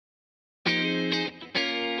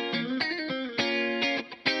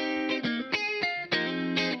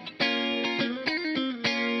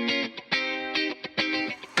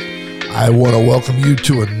I want to welcome you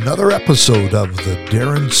to another episode of the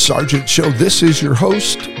Darren Sargent Show. This is your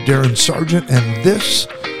host, Darren Sargent, and this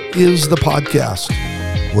is the podcast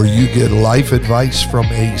where you get life advice from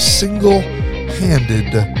a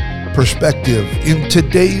single-handed perspective. In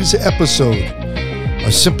today's episode,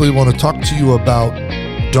 I simply want to talk to you about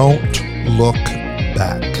Don't Look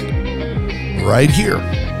Back, right here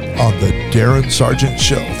on the Darren Sargent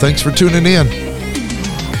Show. Thanks for tuning in.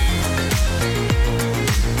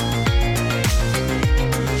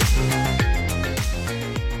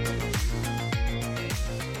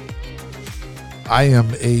 I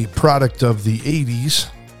am a product of the 80s.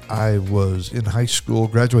 I was in high school,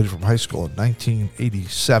 graduated from high school in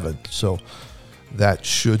 1987, so that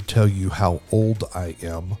should tell you how old I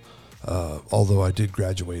am, although I did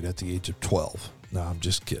graduate at the age of 12. No, I'm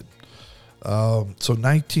just kidding. So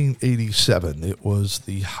 1987, it was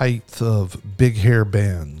the height of big hair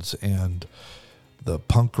bands and the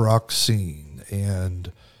punk rock scene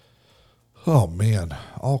and oh man,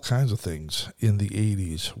 all kinds of things in the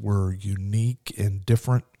 80s were unique and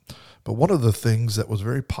different. But one of the things that was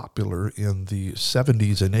very popular in the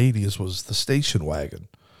 70s and 80s was the station wagon.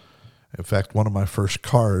 In fact, one of my first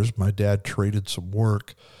cars, my dad traded some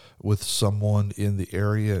work with someone in the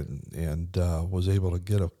area and was able to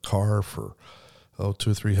get a car for $200 or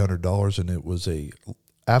 $300, and it was a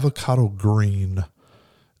avocado green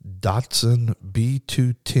Datsun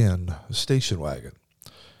B210 station wagon.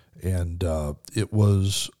 And it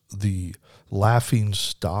was the laughing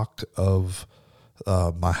stock of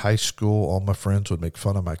my high school. All my friends would make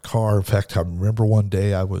fun of my car. In fact, I remember one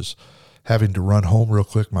day I was having to run home real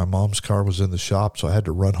quick. My mom's car was in the shop, so I had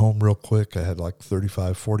to run home real quick. I had like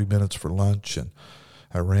 35, 40 minutes for lunch, and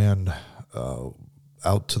I ran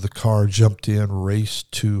out to the car, jumped in,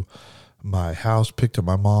 raced to my house, picked up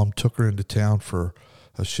my mom, took her into town for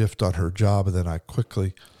a shift on her job, and then I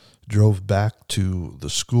quickly drove back to the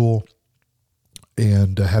school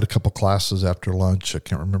and had a couple classes after lunch. I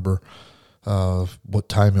can't remember what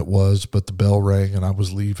time it was, but the bell rang and I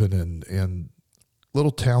was leaving. And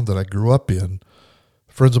little town that I grew up in,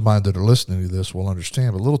 friends of mine that are listening to this will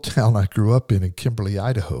understand, but little town I grew up in Kimberly,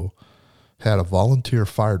 Idaho, had a volunteer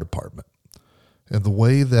fire department. And the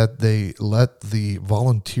way that they let the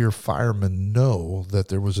volunteer firemen know that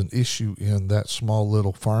there was an issue in that small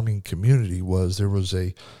little farming community was there was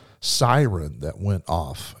a siren that went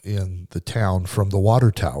off in the town from the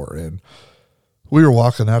water tower. And we were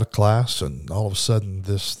walking out of class, and all of a sudden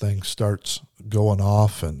this thing starts going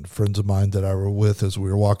off, and friends of mine that I were with as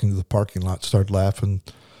we were walking to the parking lot started laughing,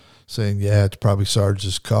 saying, yeah, it's probably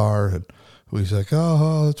Sarge's car. And we was like,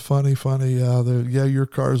 oh, it's funny. Yeah, your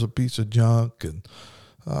car's a piece of junk. And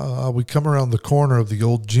we come around the corner of the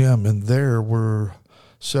old gym, and there were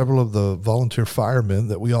several of the volunteer firemen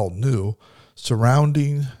that we all knew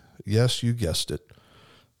surrounding, yes, you guessed it,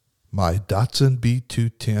 my Datsun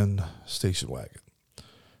B210 station wagon.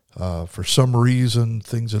 For some reason,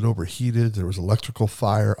 things had overheated. There was electrical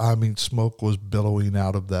fire. I mean, smoke was billowing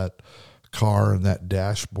out of that car and that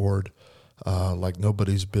dashboard like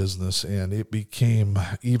nobody's business. And it became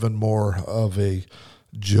even more of a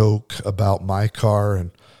joke about my car.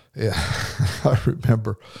 And yeah, I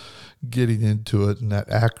remember getting into it and that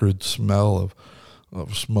acrid smell of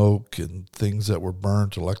smoke and things that were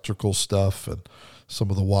burnt, electrical stuff, and some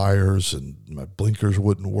of the wires, and my blinkers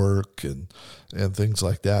wouldn't work, and things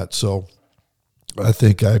like that. So I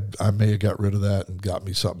think I may have got rid of that and got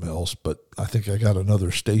me something else, but I think I got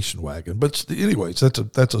another station wagon. But anyways,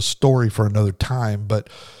 that's a story for another time. But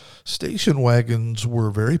station wagons were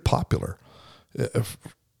very popular,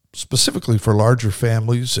 specifically for larger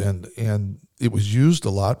families, and it was used a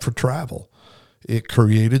lot for travel. It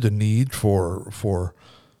created a need for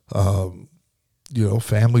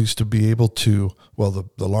families to be able to,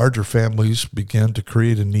 the larger families began to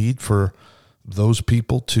create a need for those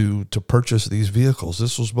people to purchase these vehicles.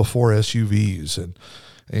 This was before SUVs and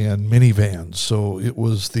minivans. So it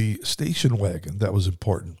was the station wagon that was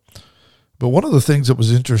important. But one of the things that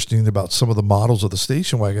was interesting about some of the models of the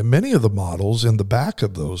station wagon, many of the models in the back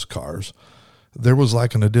of those cars, there was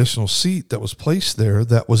like an additional seat that was placed there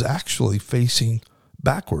that was actually facing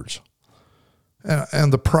backwards.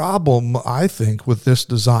 And the problem, I think, with this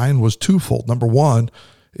design was twofold. Number one,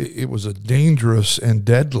 it was a dangerous and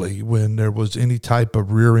deadly when there was any type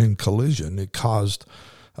of rear-end collision. It caused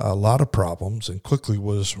a lot of problems and quickly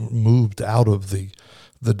was moved out of the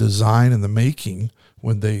design and the making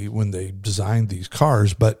when they designed these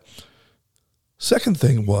cars. But second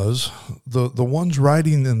thing was the ones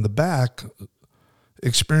riding in the back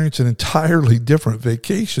experience an entirely different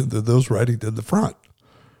vacation than those riding in the front.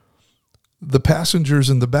 The passengers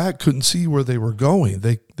in the back couldn't see where they were going.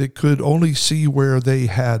 They could only see where they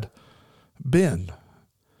had been.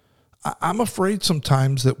 I'm afraid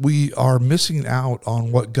sometimes that we are missing out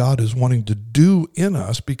on what God is wanting to do in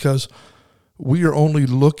us because we are only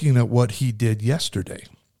looking at what he did yesterday.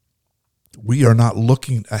 We are not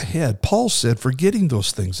looking ahead. Paul said, forgetting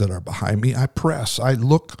those things that are behind me, I press, I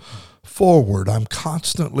look forward. I'm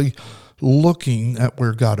constantly looking at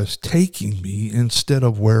where God is taking me instead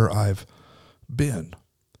of where I've been.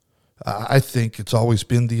 I think it's always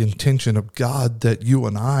been the intention of God that you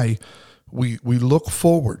and I, we look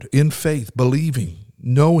forward in faith, believing,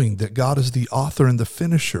 knowing that God is the author and the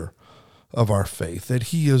finisher of our faith, that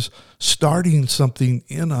he is starting something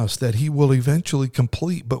in us that he will eventually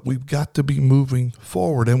complete, but we've got to be moving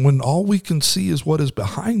forward. And when all we can see is what is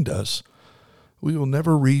behind us, we will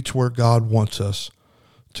never reach where God wants us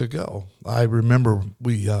to go. I remember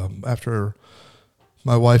we, after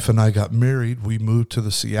my wife and I got married, we moved to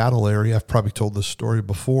the Seattle area. I've probably told this story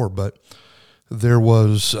before, but there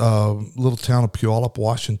was a little town of Puyallup,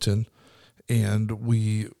 Washington, and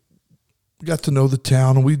we got to know the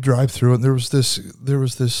town, and we'd drive through it. And there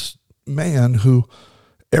was this man who,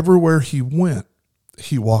 everywhere he went,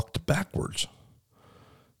 he walked backwards.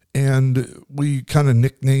 And we kind of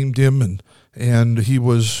nicknamed him, and he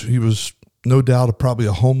was no doubt probably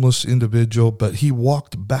a homeless individual, but he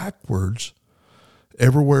walked backwards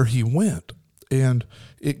everywhere he went. And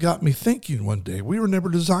it got me thinking one day, we were never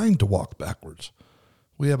designed to walk backwards.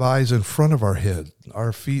 We have eyes in front of our head.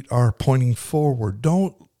 Our feet are pointing forward.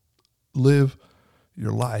 Don't live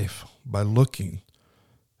your life by looking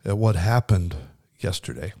at what happened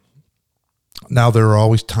yesterday. Now, there are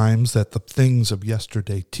always times that the things of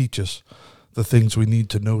yesterday teach us the things we need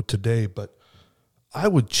to know today, but I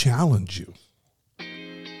would challenge you.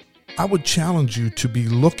 I would challenge you to be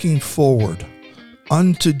looking forward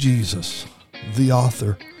unto Jesus, the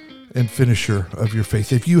author and finisher of your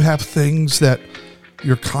faith. If you have things that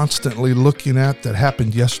you're constantly looking at that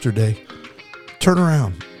happened yesterday, turn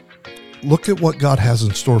around. Look at what God has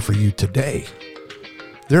in store for you today.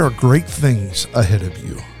 There are great things ahead of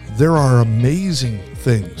you. There are amazing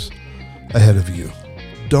things ahead of you.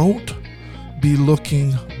 Don't be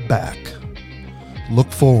looking back.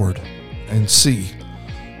 Look forward and see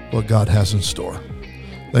what God has in store.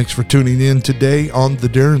 Thanks for tuning in today on the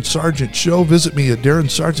Darren Sargent Show. Visit me at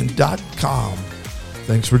darrensargent.com.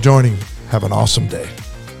 Thanks for joining. Have an awesome day.